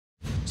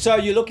So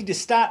you're looking to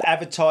start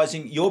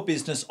advertising your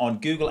business on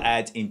Google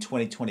Ads in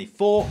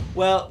 2024?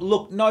 Well,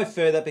 look no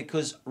further,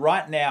 because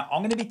right now I'm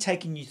going to be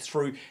taking you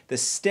through the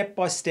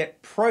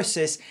step-by-step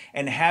process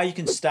and how you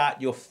can start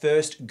your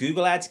first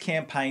Google Ads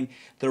campaign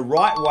the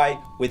right way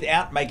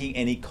without making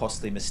any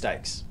costly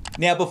mistakes.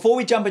 Now, before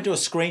we jump into a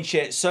screen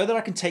share so that I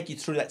can take you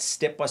through that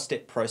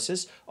step-by-step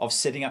process of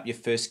setting up your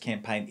first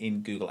campaign in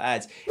Google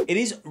Ads, it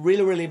is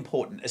really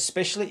important,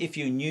 especially if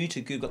you're new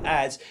to Google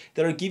Ads,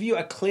 that will give you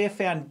a clear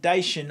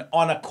foundation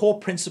on a core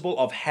principle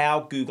of how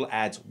Google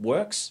Ads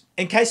works.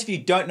 In case if you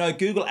don't know,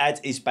 Google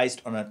Ads is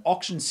based on an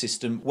auction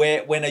system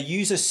where when a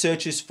user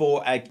searches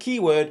for a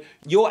keyword,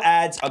 your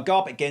ads go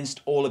up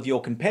against all of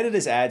your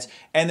competitors' ads,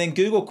 and then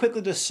Google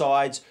quickly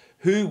decides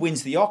who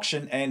wins the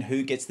auction and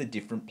who gets the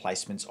different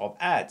placements of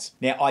ads.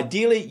 Now,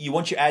 ideally, you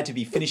want your ad to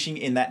be finishing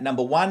in that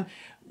number one.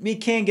 You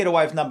can get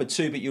away with number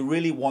two, but you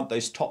really want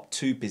those top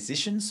two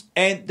positions.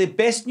 And the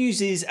best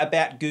news is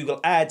about Google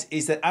Ads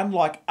is that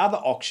unlike other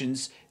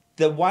auctions,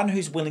 the one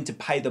who's willing to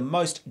pay the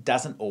most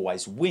doesn't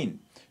always win.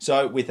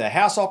 So with a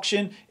house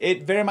auction,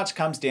 it very much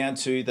comes down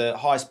to the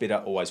highest bidder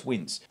always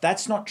wins.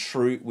 That's not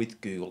true with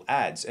Google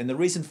Ads. And the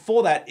reason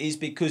for that is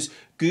because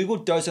Google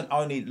doesn't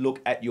only look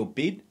at your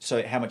bid,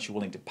 so how much you're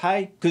willing to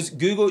pay, because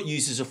Google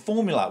uses a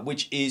formula,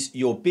 which is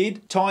your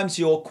bid times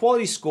your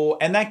quality score,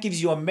 and that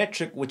gives you a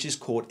metric which is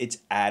called its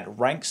ad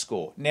rank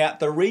score. Now,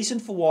 the reason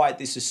for why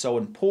this is so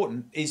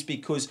important is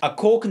because a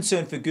core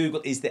concern for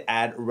Google is the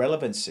ad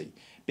relevancy,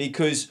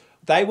 because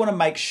they want to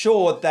make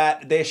sure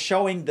that they're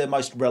showing the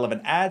most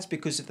relevant ads,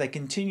 because if they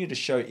continue to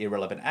show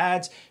irrelevant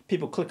ads,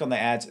 people click on the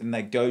ads and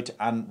they go to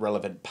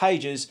unrelevant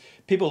pages,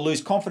 people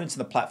lose confidence in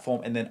the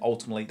platform, and then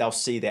ultimately they'll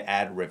see their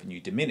ad revenue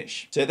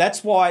diminish. So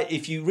that's why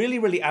if you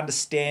really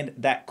understand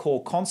that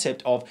core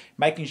concept of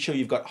making sure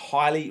you've got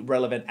highly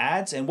relevant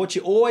ads, and what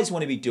you always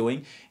want to be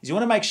doing is you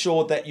want to make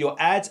sure that your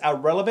ads are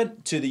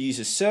relevant to the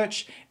user's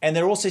search and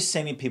they're also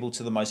sending people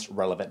to the most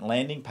relevant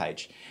landing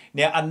page.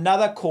 Now,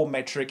 another core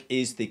metric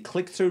is the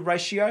click-through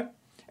ratio.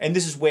 And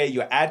this is where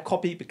your ad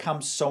copy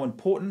becomes so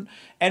important.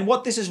 And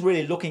what this is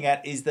really looking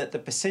at is that the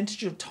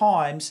percentage of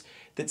times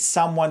that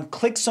someone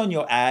clicks on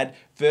your ad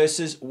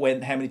versus how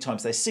many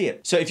times they see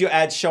it. So if your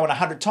ad's shown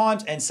 100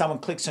 times and someone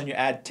clicks on your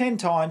ad 10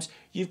 times,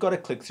 you've got a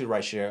click-through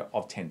ratio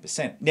of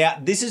 10%. Now,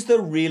 this is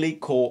the really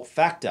core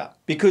factor,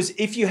 because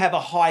if you have a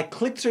high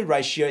click-through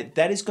ratio,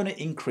 that is going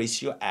to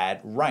increase your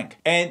ad rank.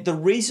 And the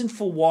reason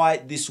for why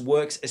this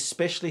works,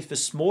 especially for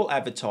small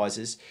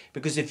advertisers,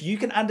 because if you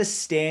can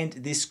understand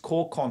this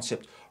core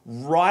concept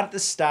right at the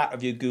start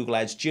of your Google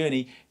Ads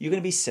journey, you're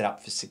going to be set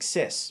up for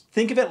success.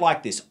 Think of it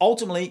like this.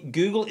 Ultimately,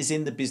 Google is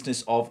in the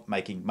business of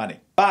making money,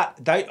 but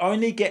they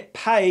only get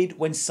paid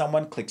when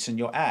someone clicks on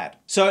your ad.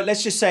 So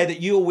let's just say that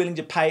you're willing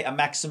to pay a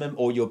maximum,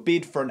 or your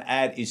bid for an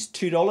ad is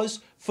 $2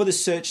 for the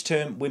search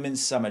term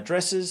women's summer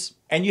dresses,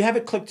 and you have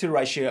a click-through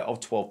ratio of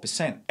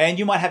 12%. And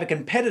you might have a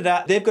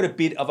competitor, they've got a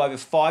bid of over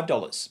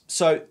 $5.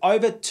 So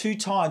over 2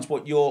 times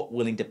what you're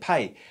willing to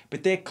pay,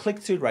 but their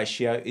click-through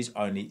ratio is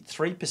only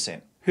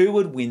 3%. Who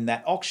would win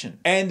that auction?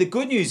 And the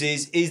good news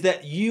is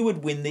that you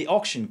would win the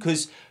auction,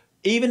 because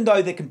even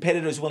though the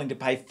competitor is willing to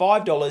pay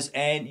 $5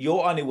 and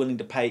you're only willing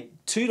to pay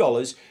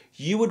 $2,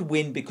 you would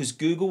win, because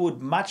Google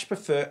would much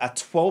prefer a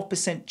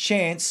 12%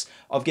 chance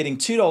of getting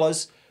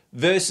 $2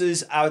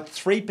 versus a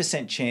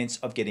 3% chance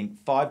of getting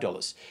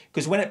 $5.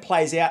 Because when it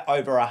plays out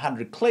over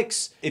 100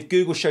 clicks, if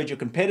Google showed your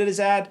competitor's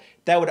ad,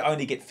 they would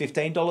only get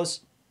 $15,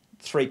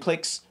 3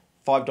 clicks,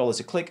 $5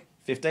 a click,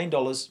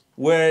 $15.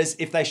 Whereas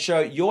if they show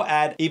your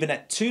ad even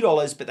at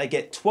 $2, but they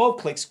get 12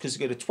 clicks, because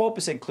you get a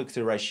 12%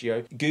 click-through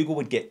ratio, Google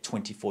would get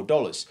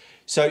 $24.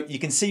 So you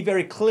can see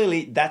very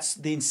clearly that's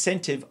the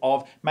incentive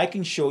of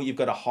making sure you've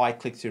got a high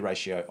click-through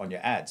ratio on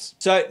your ads.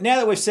 So now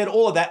that we've said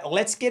all of that,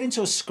 let's get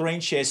into a screen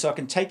share so I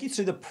can take you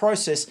through the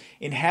process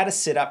in how to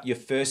set up your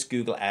first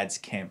Google Ads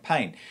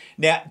campaign.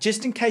 Now,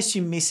 just in case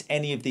you miss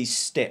any of these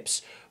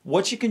steps,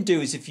 what you can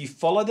do is if you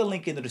follow the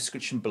link in the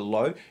description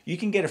below, you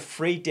can get a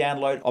free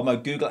download of my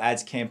Google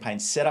Ads campaign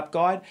setup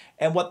guide.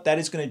 And what that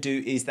is going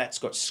to do is that's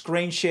got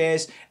screen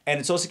shares and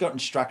it's also got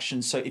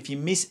instructions. So if you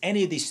miss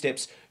any of these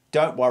steps,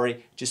 don't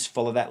worry, just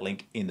follow that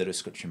link in the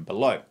description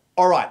below.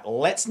 All right,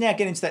 let's now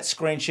get into that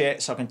screen share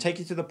so I can take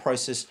you through the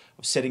process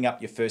of setting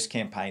up your first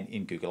campaign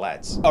in Google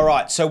Ads. All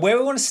right, so where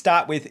we want to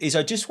start with is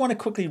I just want to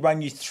quickly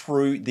run you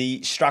through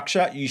the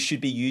structure you should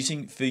be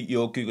using for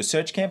your Google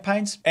search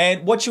campaigns.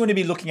 And what you want to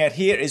be looking at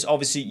here is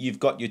obviously you've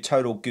got your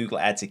total Google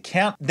Ads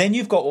account. Then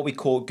you've got what we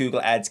call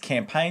Google Ads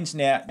campaigns.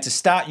 Now, to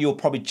start, you'll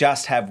probably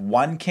just have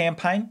one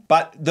campaign,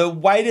 but the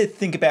way to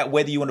think about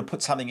whether you want to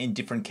put something in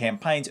different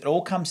campaigns, it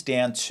all comes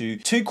down to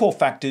 2 core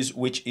factors,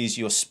 which is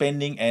your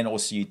spending and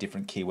also your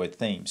different keyword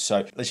themes.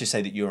 So let's just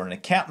say that you're an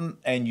accountant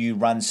and you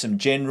run some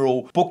general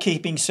general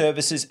bookkeeping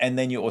services, and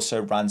then you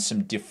also run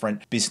some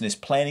different business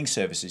planning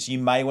services. You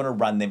may want to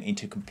run them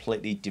into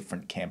completely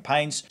different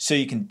campaigns so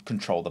you can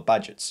control the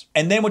budgets.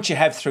 And then what you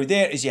have through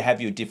there is you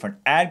have your different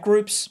ad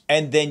groups,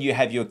 and then you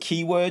have your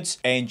keywords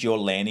and your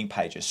landing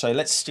pages. So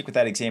let's stick with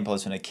that example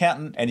as an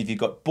accountant. And if you've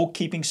got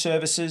bookkeeping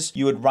services,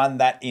 you would run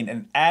that in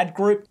an ad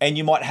group, and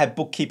you might have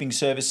bookkeeping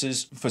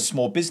services for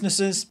small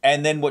businesses.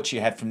 And then what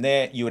you have from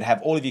there, you would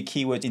have all of your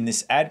keywords in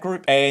this ad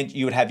group, and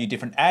you would have your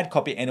different ad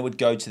copy, and it would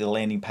go to the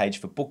landing page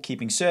for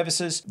bookkeeping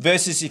services.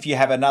 Versus if you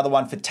have another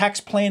one for tax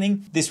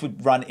planning, this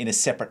would run in a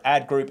separate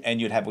ad group,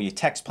 and you'd have all your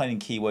tax planning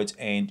keywords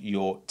and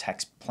your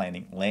tax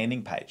planning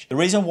landing page. The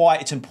reason why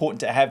it's important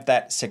to have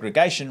that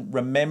segregation,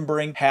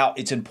 remembering how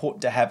it's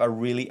important to have a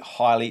really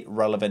highly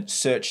relevant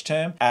search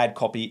term, ad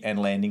copy,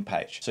 and landing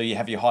page. So you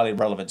have your highly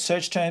relevant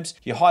search terms,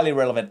 your highly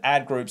relevant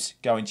ad groups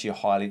going to your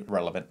highly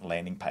relevant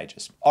landing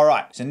pages. All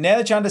right, so now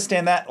that you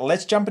understand that,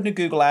 let's jump into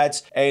Google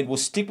Ads, and we'll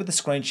stick with the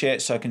screen share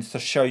so I can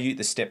show you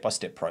the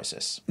step-by-step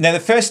process. Now, the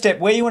first step,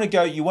 where you want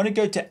to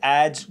go to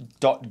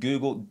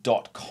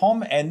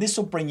ads.google.com, and this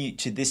will bring you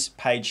to this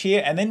page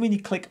here. And then when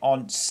you click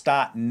on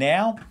Start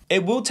Now,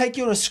 it will take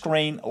you to a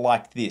screen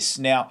like this.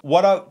 Now,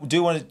 what I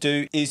do want to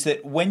do is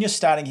that when you're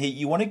starting here,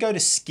 you want to go to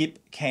skip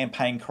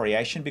campaign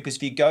creation, because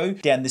if you go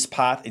down this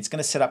path, it's going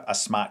to set up a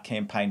smart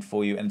campaign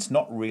for you, and it's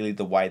not really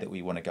the way that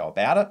we want to go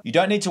about it. You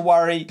don't need to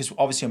worry, because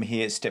obviously I'm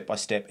here step by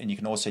step, and you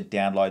can also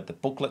download the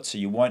booklet so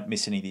you won't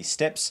miss any of these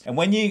steps. And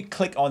when you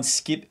click on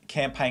skip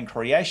campaign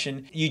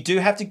creation, you do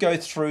have to go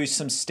through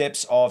some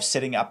steps of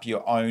setting up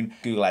your own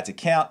Google Ads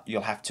account.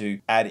 You'll have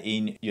to add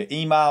in your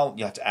email,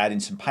 you have to add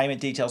in some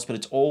payment details, but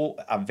it's all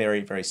a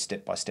very, very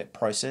step-by-step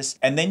process.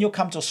 And then you'll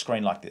come to a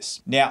screen like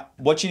this. Now,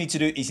 what you need to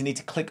do is you need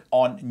to click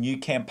on new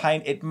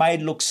campaign. It may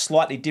look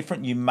slightly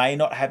different. You may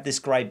not have this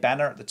gray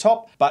banner at the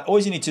top, but all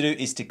you need to do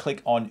is to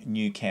click on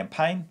new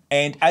campaign.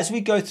 And as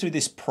we go through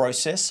this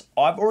process,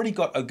 I've already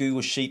got a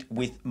Google Sheet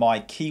with my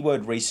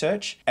keyword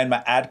research and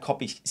my ad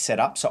copy set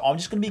up. So I'm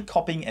just going to be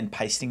copying and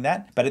pasting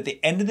that. But at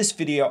the end of this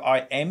video,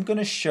 I am going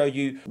to show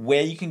you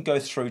where you can go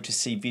through to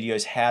see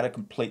videos how to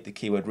complete the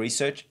keyword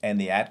research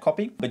and the ad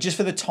copy. But just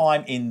for the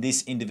time in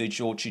this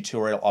individual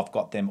tutorial, I've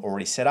got them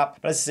already set up.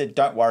 But as I said,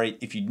 don't worry.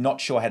 If you're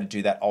not sure how to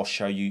do that, I'll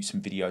show you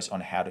some videos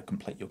on how to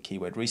complete your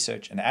keyword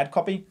research and ad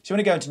copy. So you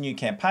want to go into new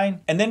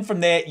campaign. And then from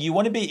there, you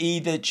want to be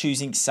either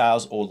choosing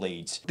sales or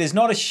leads. There's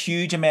not a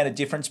huge amount of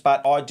difference,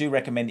 but I do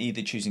recommend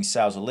either choosing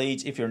sales or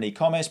leads. If you're an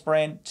e-commerce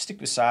brand,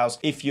 stick with sales.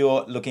 If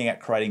you're looking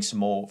at creating some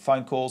more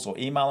phone calls or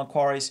email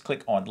inquiries,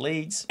 click on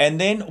leads. And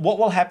then what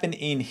will happen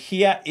in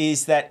here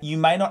is that you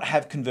may not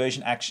have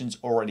conversion actions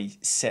already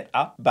set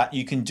up, but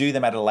you can do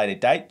them at a later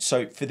date.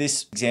 So for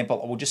this example,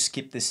 I will just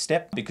skip this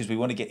step because we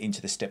want to get into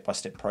the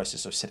step-by-step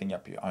process of setting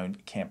up your own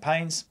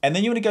campaigns. And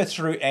then you want to go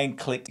through and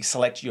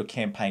select your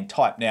campaign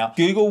type. Now,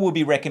 Google will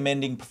be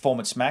recommending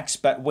Performance Max,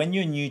 but when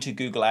you're new to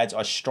Google Ads,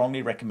 I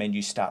strongly recommend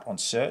you start on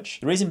search.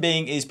 The reason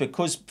being is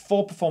because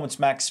for Performance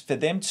Max, for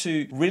them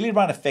to really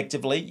run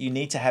effectively, you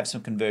need to have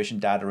some conversion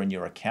data in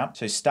your account.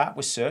 So start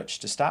with search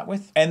to start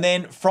with. And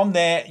then from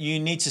there, you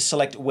need to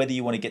select whether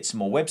you want to get some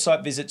more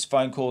website visits,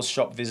 phone calls,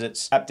 shop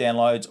visits, app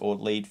downloads, or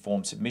lead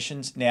form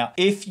submissions. Now,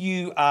 if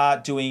you are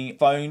doing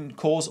phone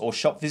calls or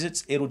shop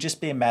visits, it'll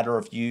just be a matter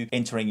of you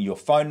entering your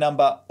phone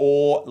number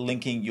or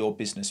linking your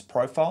business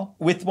profile.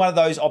 With one of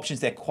those options,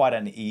 they're quite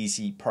an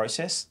easy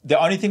process. The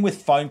only thing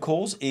with phone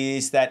calls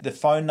is that the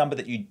phone number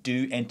that you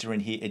do enter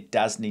in here, it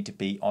does need to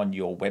be on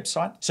your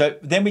website. So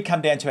then we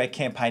come down to our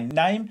campaign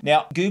name.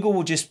 Now, Google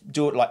will just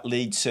do it like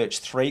lead search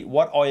 3.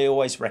 What I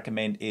always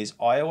recommend is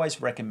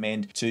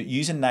to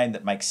use a name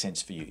that makes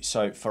sense for you.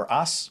 So for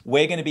us,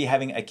 we're going to be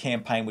having a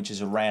campaign which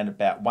is around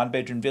about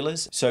 1-bedroom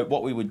villas. So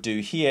what we would do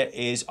here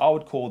is I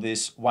would call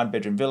this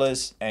 1-bedroom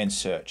villas and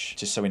search,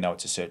 just so we know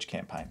it's a search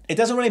campaign. It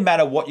doesn't really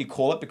matter what you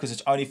call it because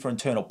it's only for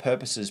internal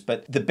purposes,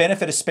 but the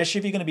benefit, especially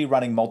if you're going to be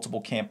running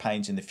multiple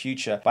campaigns in the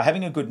future, by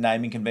having a good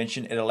naming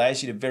convention, it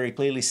allows you to very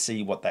clearly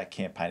see what that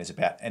campaign is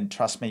about. And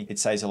trust me, it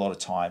saves a lot of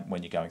time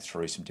when you're going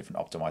through some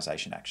different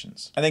optimization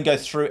actions. And then go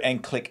through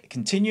and click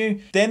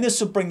continue. Then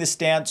this will bring this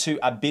down to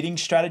a bidding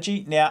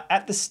strategy. Now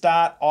at the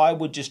start, I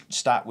would just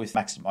start with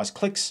maximize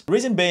clicks. The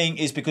reason being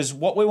is because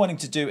what we're wanting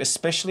to do,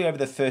 especially over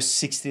the first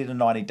 60 to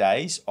 90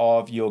 days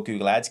of your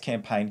Google Ads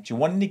campaign, you're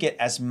wanting to get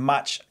as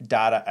much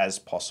data as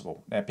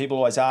possible. Now people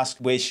always ask,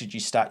 where should you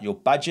start your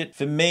budget?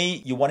 For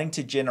me, you're wanting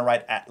to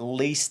generate at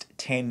least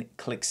 10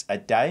 clicks a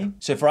day.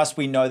 So for us,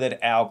 we know that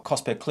our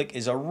cost per click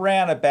is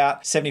around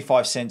about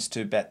 75 cents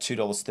to about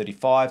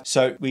 $2.35.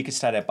 So we could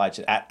start our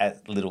budget at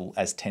as little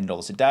as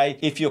 $10 a day.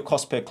 If your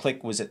cost per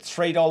click was at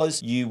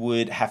 $3, you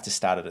would have to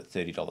start it at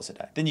 $30 a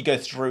day. Then you go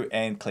through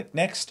and click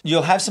next.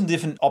 You'll have some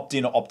different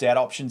opt-in or opt-out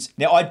options.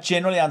 Now I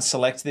generally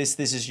unselect this.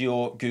 This is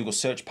your Google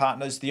search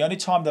partners. The only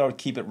time that I would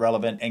keep it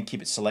relevant and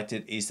keep it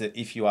selected is that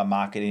if you are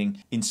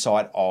marketing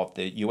inside of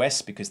the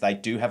US because they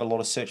do have a lot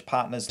of search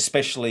partners,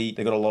 especially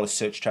they've got a lot of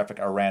search traffic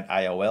around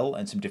AOL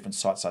and some different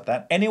sites like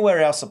that. Anywhere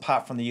else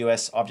apart from the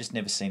US, I've just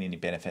never seen any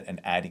benefit in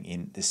adding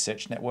in this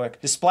search network.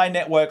 Display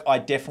network, I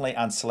definitely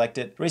unselect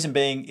it. The reason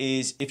being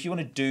is if you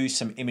want to do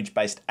some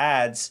image-based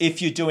ads,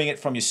 if you're doing it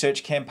from your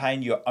search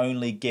campaign, you're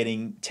only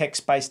getting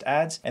text-based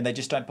ads and they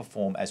just don't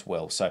perform as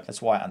well. So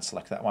that's why I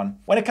unselect that one.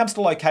 When it comes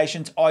to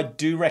locations, I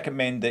do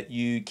recommend that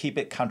you keep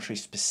it country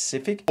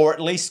specific or at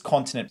least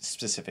continent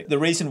specific. The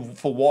reason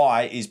for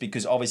why is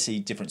because obviously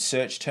different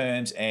search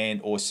terms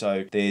and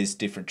also there's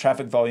different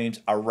traffic volumes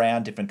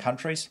around different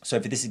countries. So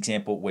for this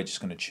example, we're just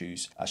going to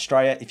choose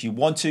Australia. If you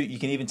want to, you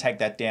can even take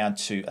that down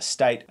to a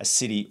state, a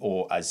city,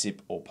 or a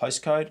zip or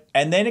postcode.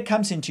 And then it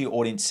comes into your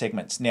audience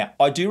segments. Now,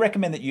 I do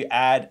recommend that you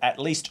add at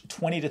least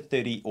 20 to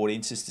 30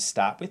 audiences to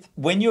start with.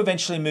 When you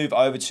eventually move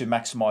over to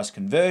maximize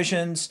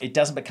conversions, it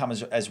doesn't become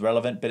as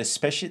relevant, but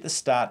especially at the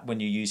start when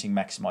you're using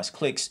maximize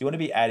clicks, you want to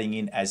be adding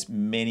in as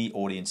many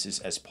audiences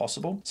as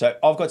possible. So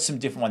I've got some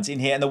different ones in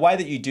here. And the way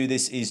that you do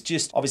this is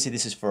just, obviously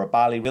this is for a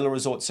Bali villa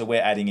resort. So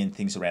we're adding in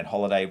things around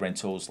holiday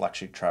rentals,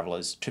 luxury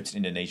travelers, trips to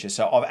Indonesia.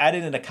 So I've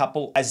added in a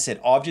couple. As I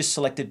said, I've just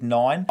selected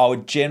 9. I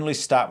would generally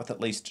start with at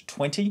least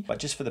 20, but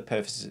just for the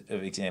purposes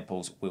of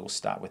examples, we'll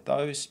start with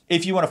those.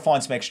 If you want to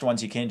find some extra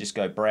ones, you can just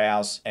go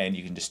browse and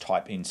you can just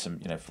type in some,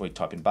 if we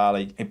type in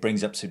Bali, it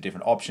brings up some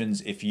different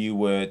options. If you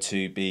were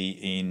to be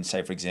in,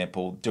 say, for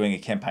example, doing a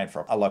campaign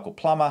for a local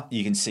plumber,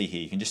 you can see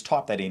here, you can just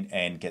type that in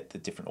and get the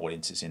different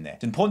audiences in there.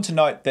 It's important to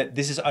note that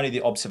this is only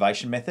the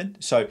observation method.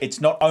 So it's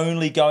not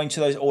only going to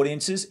those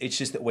audiences, it's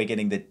just that we're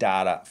getting the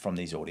data from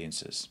these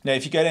audiences. Now,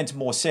 if you go down to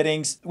more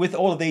settings, with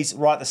all of these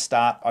right at the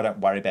start, I don't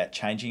worry about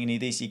changing any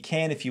of these. You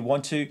can if you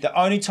want to. The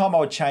only time I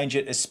would change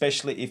it,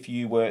 especially if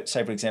you were,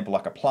 say, for example,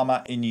 like a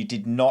plumber and you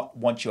did not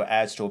want your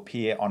ads to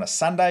appear on a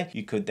Sunday,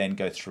 you could then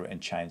go through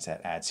and change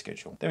that ad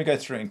schedule. Then we go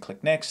through and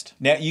click next.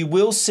 Now you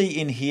will see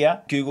in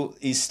here, Google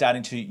is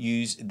starting to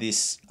use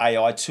this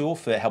AI tool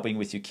for helping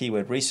with your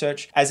keyword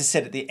research. As I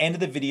said, at the end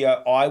of the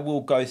video, I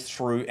will go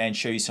through and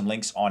show you some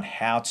links on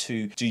how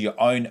to do your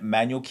own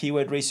manual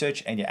keyword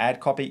research and your ad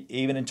copy.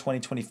 Even in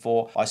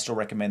 2024, I still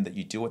recommend that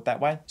you do it that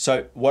way.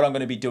 So what I'm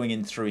going to be doing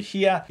in through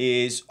here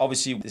is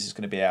obviously this is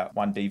going to be our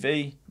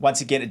 1BV.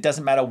 Once again, it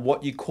doesn't matter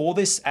what you call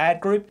this ad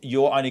group,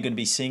 you're only going to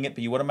be seeing it,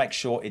 but you want to make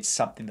sure it's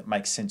something that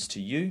makes sense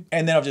to you.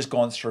 And then I've just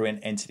gone through and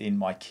entered in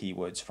my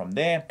keywords from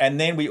there. And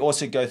then we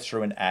also go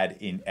through and add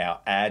in our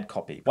ad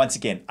copy. Once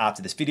again,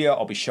 after this video,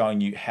 I'll be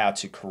showing you how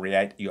to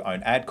create your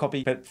own ad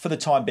copy. But for the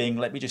time being,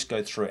 let me just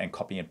go through and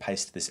copy and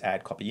paste this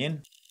ad copy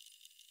in.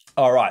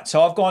 All right,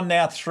 so I've gone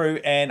now through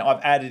and I've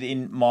added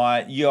in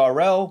my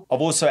URL. I've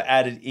also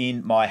added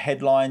in my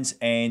headlines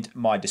and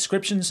my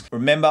descriptions.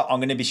 Remember, I'm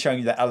going to be showing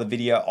you that other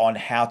video on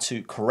how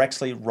to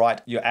correctly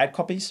write your ad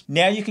copies.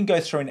 Now you can go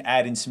through and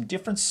add in some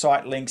different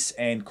site links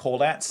and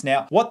call outs.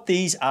 Now, what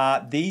these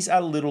are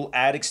little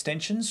ad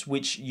extensions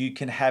which you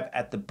can have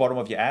at the bottom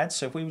of your ad.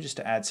 So if we were just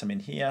to add some in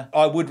here,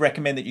 I would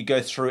recommend that you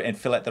go through and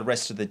fill out the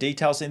rest of the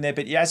details in there.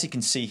 But as you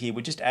can see here,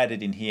 we just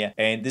added in here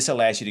and this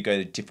allows you to go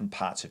to different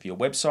parts of your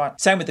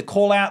website. Same with the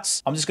call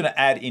outs. I'm just going to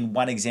add in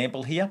one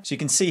example here. So you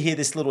can see here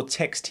this little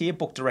text here,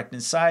 book, direct,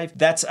 and save.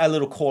 That's a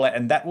little call out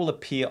and that will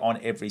appear on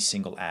every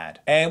single ad.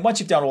 And once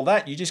you've done all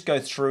that, you just go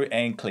through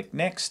and click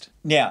next.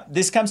 Now,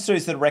 this comes through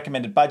as the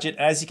recommended budget.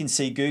 And as you can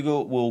see,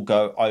 Google will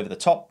go over the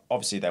top.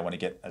 Obviously, they want to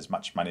get as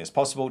much money as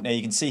possible. Now,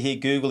 you can see here,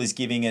 Google is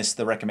giving us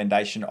the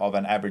recommendation of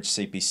an average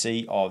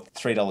CPC of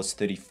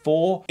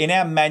 $3.34. In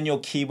our manual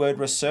keyword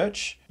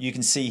research, you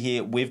can see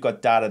here, we've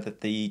got data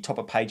that the top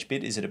of page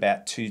bid is at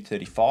about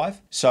 $2.35.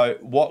 So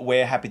what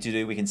we're happy to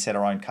do, we can set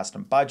our own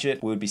custom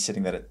budget. We would be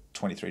setting that at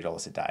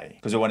 $23 a day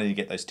because we wanted to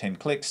get those 10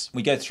 clicks.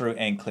 We go through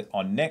and click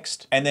on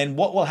next. And then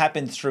what will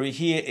happen through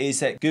here is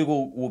that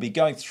Google will be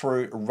going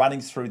through,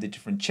 running through the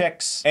different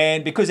checks.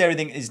 And because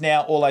everything is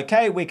now all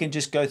okay, we can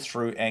just go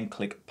through and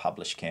click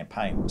publish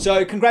campaign.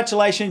 So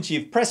congratulations,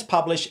 you've pressed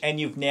publish and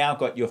you've now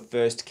got your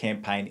first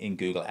campaign in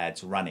Google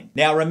Ads running.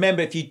 Now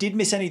remember, if you did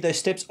miss any of those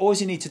steps, all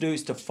you need to do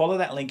is to follow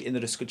that link in the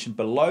description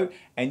below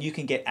and you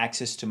can get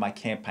access to my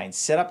campaign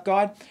setup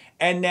guide.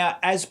 And now,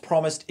 as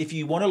promised, if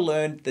you want to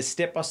learn the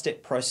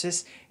step-by-step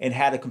process and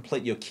how to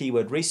complete your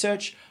keyword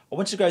research, I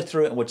want you to go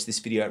through and watch this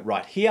video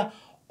right here.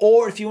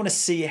 Or if you want to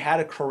see how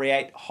to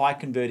create high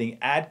converting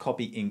ad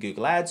copy in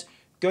Google Ads,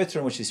 go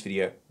through and watch this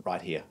video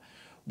right here.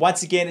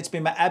 Once again, it's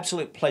been my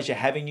absolute pleasure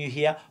having you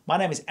here. My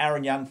name is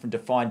Aaron Young from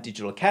Define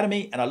Digital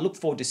Academy, and I look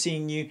forward to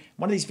seeing you in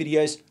one of these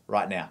videos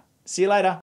right now. See you later.